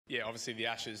Yeah, obviously the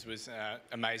Ashes was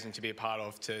amazing to be a part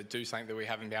of. To do something that we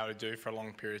haven't been able to do for a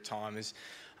long period of time is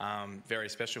very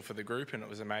special for the group, and it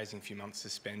was an amazing few months to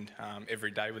spend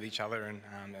every day with each other, and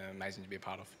amazing to be a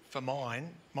part of. For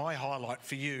mine, my highlight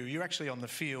for you, you're actually on the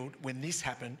field when this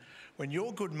happened, when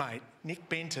your good mate, Nick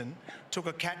Benton, took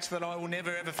a catch that I will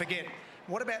never ever forget.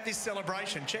 What about this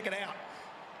celebration? Check it out.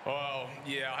 Well,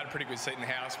 yeah, I had a pretty good seat in the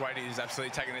house. Wadey is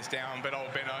absolutely taking us down, but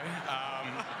old Benno.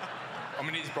 I'm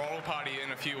in his bridal party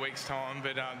in a few weeks' time,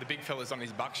 but the big fella's on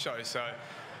his buck show, so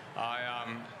I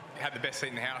had the best seat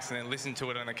in the house and then listened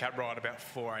to it on a cab ride about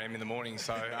 4 a.m. in the morning.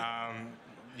 So,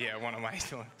 yeah, one of my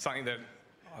something that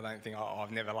I don't think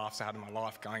I've never laughed so hard in my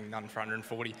life, going none for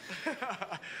 140.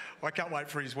 I can't wait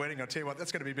for his wedding. I'll tell you what,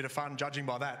 that's going to be a bit of fun judging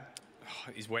by that.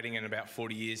 His wedding in about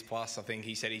 40 years plus, I think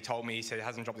he told me he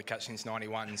hasn't dropped a catch since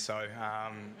 91, so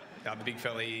the big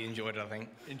fella, he enjoyed it, I think.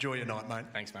 Enjoy your night, mate.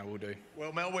 Thanks, mate, we'll do.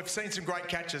 Well, Mel, we've seen some great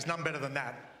catches, none better than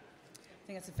that. I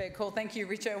think that's a fair call. Thank you,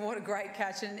 Richo. What a great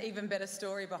catch, and even better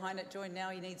story behind it. Joined now,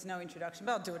 he needs no introduction,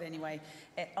 but I'll do it anyway.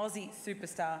 Aussie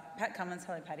superstar, Pat Cummins.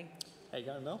 Hello, Paddy. How you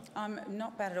going, Mel? I'm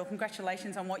not bad at all.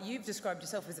 Congratulations on what you've described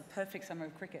yourself as a perfect summer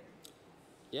of cricket.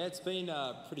 Yeah, it's been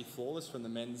pretty flawless from the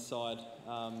men's side.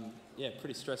 Yeah,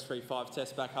 pretty stress-free 5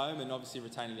 tests back home, and obviously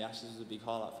retaining the Ashes was a big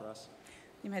highlight for us.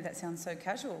 You made that sound so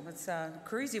casual. It's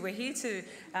cruisy. We're here to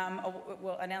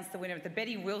announce the winner of the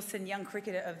Betty Wilson Young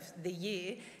Cricketer of the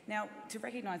Year. Now, to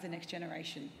recognise the next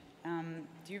generation,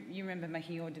 do you remember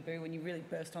making your debut when you really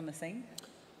burst on the scene?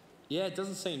 Yeah, it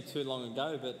doesn't seem too long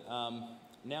ago, but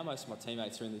now most of my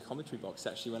teammates are in the commentary box,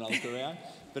 actually, when I look around.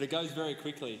 But it goes very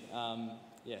quickly.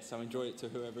 Yeah, so enjoy it to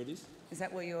whoever it is. Is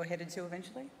that where you're headed to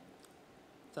eventually?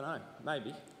 Don't know,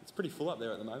 maybe. It's pretty full up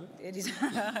there at the moment. It is.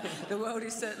 The world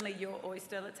is certainly your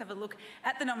oyster. Let's have a look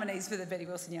at the nominees for the Betty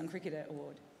Wilson Young Cricketer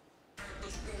Award.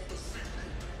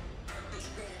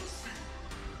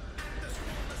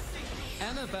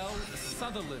 Annabelle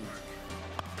Sutherland.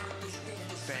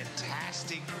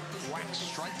 Fantastic whack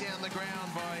straight down the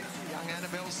ground by young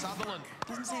Annabelle Sutherland.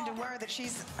 Doesn't seem to worry that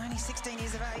she's only 16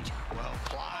 years of age. Well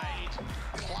played.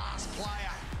 Class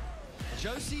player.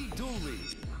 Josie Dooley.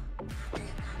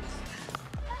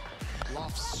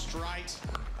 Lofts straight.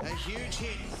 A huge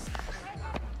hit.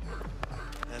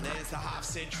 And there's the half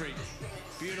century.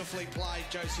 Beautifully played,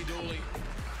 Josie Dooley.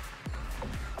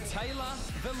 Taylor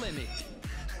Valemic.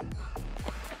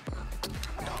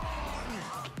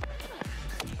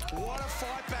 What a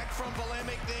fight back from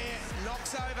Valemic there.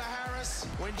 Knocks over Harris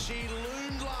when she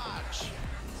loomed large.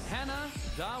 Hannah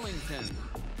Darlington.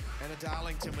 Hannah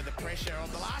Darlington with the pressure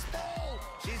on the last ball.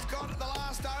 She's got the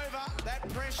last over. That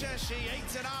pressure, she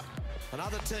eats it up.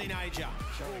 Another teenager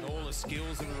showing all the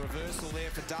skills and a reversal there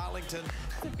for Darlington.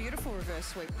 It's a beautiful reverse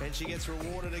sweep. And she gets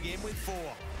rewarded again with 4.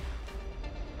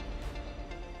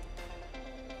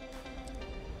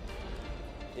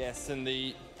 Yes, and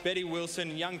the Betty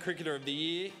Wilson Young Cricketer of the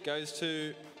Year goes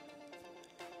to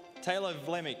Taylor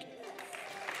Valemic.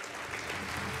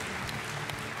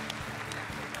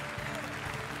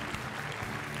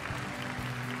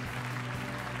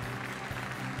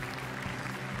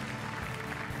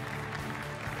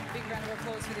 Big round of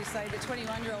applause for this lady. The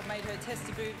 21-year-old made her test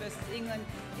debut versus England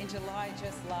in July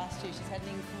just last year. She's had an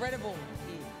incredible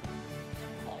year.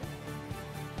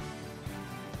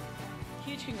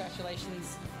 Huge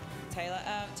congratulations, Taylor.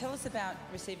 Tell us about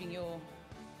receiving your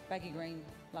baggy green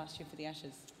last year for the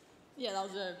Ashes. Yeah, that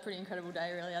was a pretty incredible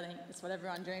day, really. I think it's what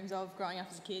everyone dreams of, growing up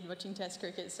as a kid, watching Test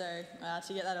cricket. So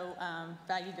to get that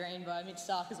baggy green by Mitch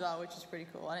Starc as well, which is pretty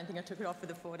cool. I don't think I took it off for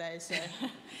the 4 days. So.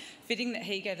 Fitting that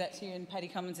he gave that to you, and Paddy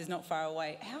Cummins is not far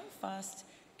away. How fast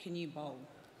can you bowl?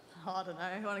 Oh, I don't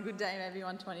know. On a good day, maybe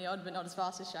 120 odd, but not as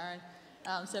fast as Sharon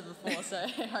said before. So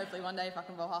hopefully one day, if I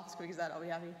can bowl half as quick as that, I'll be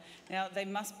happy. Now, they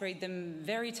must breed them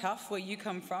very tough where you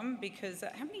come from, because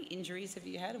how many injuries have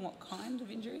you had, and what kind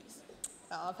of injuries?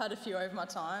 I've had a few over my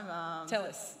time. Tell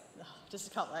us. Just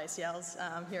a couple of ACLs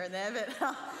here and there, but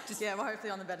yeah, we're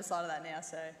hopefully on the better side of that now.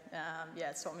 So yeah,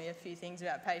 it's taught me a few things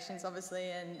about patience,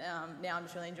 obviously, and now I'm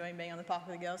just really enjoying being on the park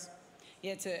with the girls.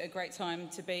 Yeah, it's a great time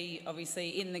to be,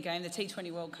 obviously, in the game. The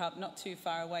T20 World Cup, not too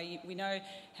far away. We know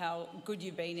how good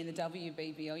you've been in the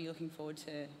WBBL. Are you looking forward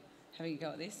to having a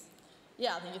go at this?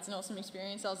 Yeah, I think it's an awesome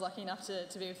experience. I was lucky enough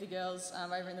to be with the girls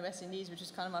over in the West Indies, which was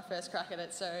kind of my first crack at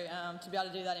it. So to be able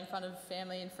to do that in front of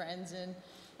family and friends and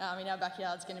in our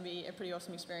backyard is going to be a pretty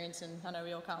awesome experience, and I know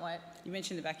we all can't wait. You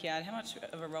mentioned the backyard. How much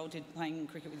of a role did playing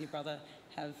cricket with your brother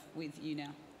have with you now?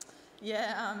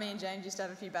 Yeah, me and James used to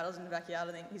have a few battles in the backyard.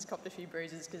 I think he's copped a few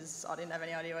bruises because I didn't have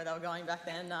any idea where they were going back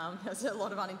then. There was a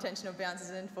lot of unintentional bounces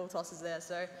and full tosses there.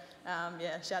 So,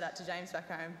 yeah, shout out to James back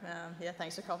home. Yeah,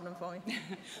 thanks for copping them for me.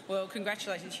 Well,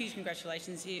 congratulations, huge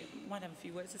congratulations. You might have a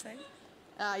few words to say.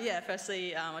 Yeah,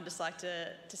 firstly, I'd just like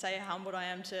to say how humbled I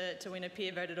am to win a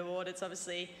peer-voted award. It's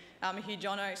obviously a huge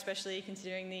honour, especially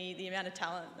considering the amount of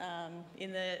talent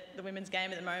in the women's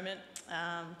game at the moment.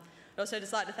 I'd also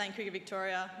just like to thank Cricket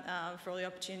Victoria for all the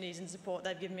opportunities and support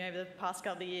they've given me over the past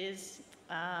couple of years.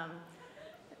 And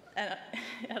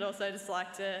I'd also just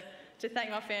like to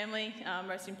thank my family.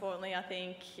 Most importantly, I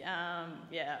think,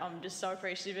 yeah, I'm just so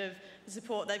appreciative of the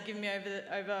support they've given me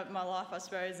over my life, I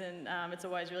suppose, and it's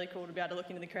always really cool to be able to look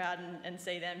into the crowd and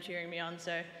see them cheering me on.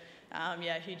 So,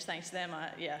 yeah, huge thanks to them.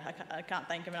 I can't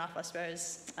thank them enough, I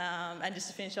suppose. And just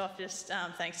to finish off, just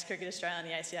thanks to Cricket Australia and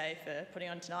the ACA for putting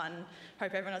on tonight, and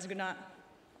hope everyone has a good night.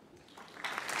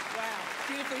 Wow,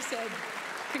 beautifully said.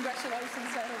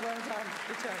 Congratulations, Taylor. Well done.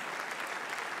 Good job.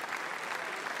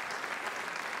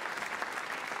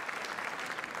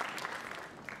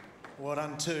 Well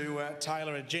done to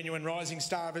Taylor, a genuine rising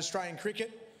star of Australian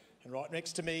cricket. And right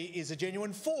next to me is a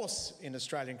genuine force in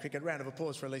Australian cricket. Round of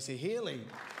applause for Alicia Healy.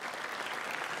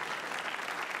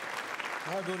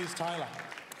 How good is Taylor?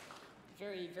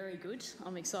 Very, very good.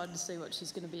 I'm excited to see what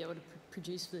she's going to be able to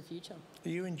produce for the future. Are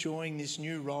you enjoying this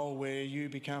new role where you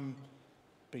become,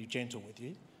 be gentle with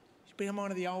you, become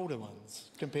one of the older ones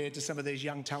compared to some of these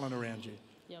young talent around you?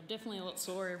 Yeah, I'm definitely a lot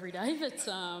sore every day, but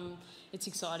it's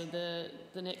exciting.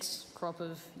 The next crop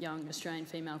of young Australian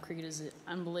female cricketers is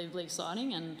unbelievably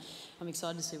exciting, and I'm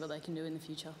excited to see what they can do in the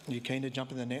future. Are you keen to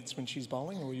jump in the nets when she's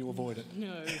bowling, or will you avoid it?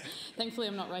 No. Thankfully,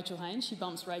 I'm not Rachel Haynes. She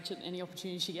bumps Rach at any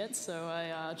opportunity she gets, so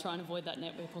I try and avoid that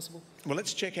net where possible. Well,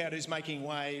 let's check out who's making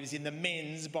waves in the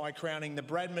men's by crowning the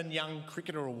Bradman Young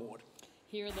Cricketer Award.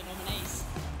 Here are the nominees.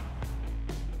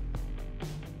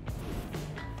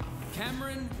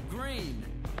 Cameron Green.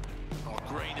 Oh,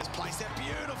 Green has placed that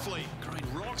beautifully. Green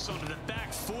rocks onto the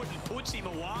back foot and puts him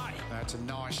away. That's a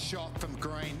nice shot from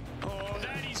Green. Oh,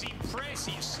 that is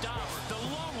impressive stuff. The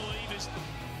long levers.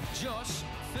 Josh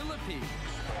Philippi.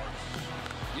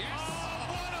 Yes.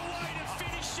 Oh, what a way to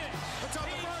finish it. It's on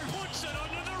the roof. Puts it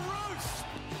onto the roof.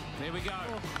 There we go.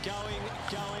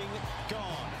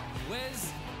 Gone.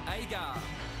 Wes Agar.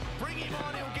 Bring him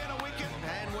on, he'll get a wicket.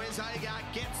 And Wes Agar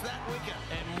gets that wicket.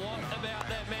 And what about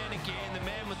that man again? The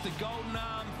man with the golden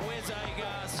arm, Wes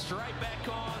Agar, straight back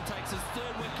on, takes his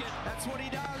third wicket. That's what he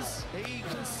does. He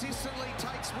consistently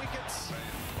takes wickets.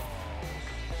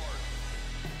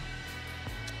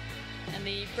 And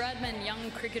the Bradman Young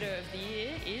Cricketer of the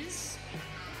Year is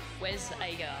Wes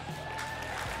Agar.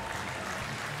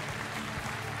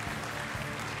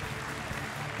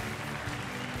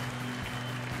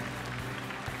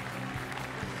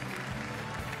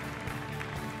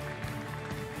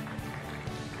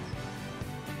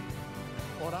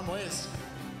 Well done, Wes.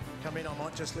 Come in, I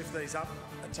might just lift these up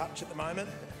a touch at the moment.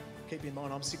 Keep in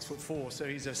mind, I'm 6'4", so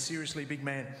he's a seriously big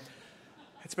man.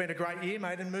 It's been a great year,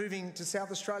 mate, and moving to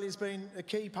South Australia has been a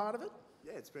key part of it?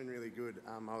 Yeah, it's been really good.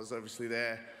 I was obviously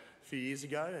there a few years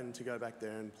ago, and to go back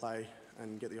there and play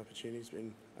and get the opportunity has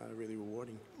been really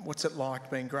rewarding. What's it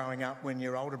like being growing up when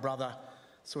your older brother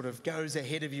sort of goes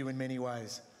ahead of you in many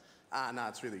ways? No,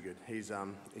 it's really good. He's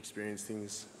experienced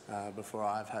things before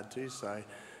I've had to, so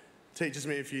teaches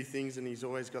me a few things, and he's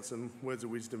always got some words of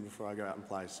wisdom before I go out and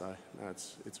play, so no,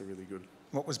 it's a really good.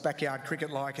 What was backyard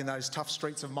cricket like in those tough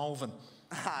streets of Malvern?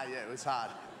 Yeah, it was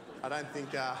hard. I don't think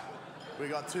we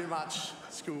got too much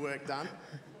schoolwork done.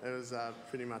 It was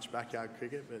pretty much backyard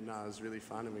cricket, but no, it was really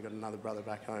fun, and we got another brother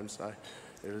back home, so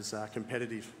it was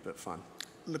competitive but fun.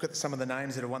 Look at some of the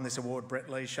names that have won this award: Brett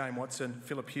Lee, Shane Watson,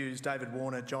 Phillip Hughes, David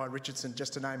Warner, Jai Richardson,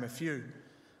 just to name a few.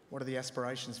 What are the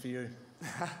aspirations for you?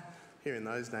 Hearing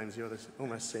those names, you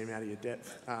almost seem out of your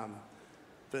depth.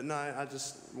 But no, I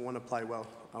just want to play well.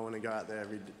 I want to go out there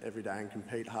every day and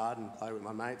compete hard and play with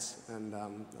my mates, and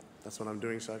that's what I'm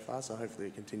doing so far, so hopefully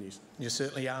it continues. You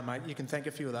certainly are, mate. You can thank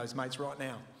a few of those mates right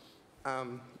now.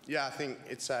 Yeah, I think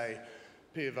it's a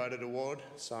peer-voted award,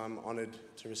 so I'm honoured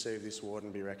to receive this award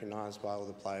and be recognised by all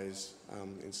the players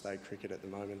in state cricket at the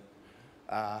moment.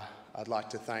 I'd like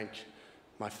to thank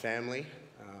my family.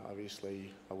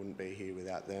 Obviously, I wouldn't be here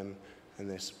without them and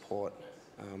their support.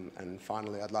 And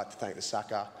finally, I'd like to thank the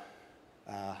SACA.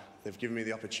 They've given me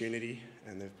the opportunity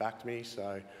and they've backed me,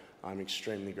 so I'm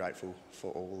extremely grateful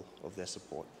for all of their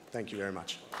support. Thank you very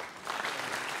much.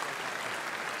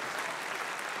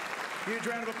 Huge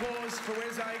round of applause for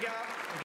Wes Agar.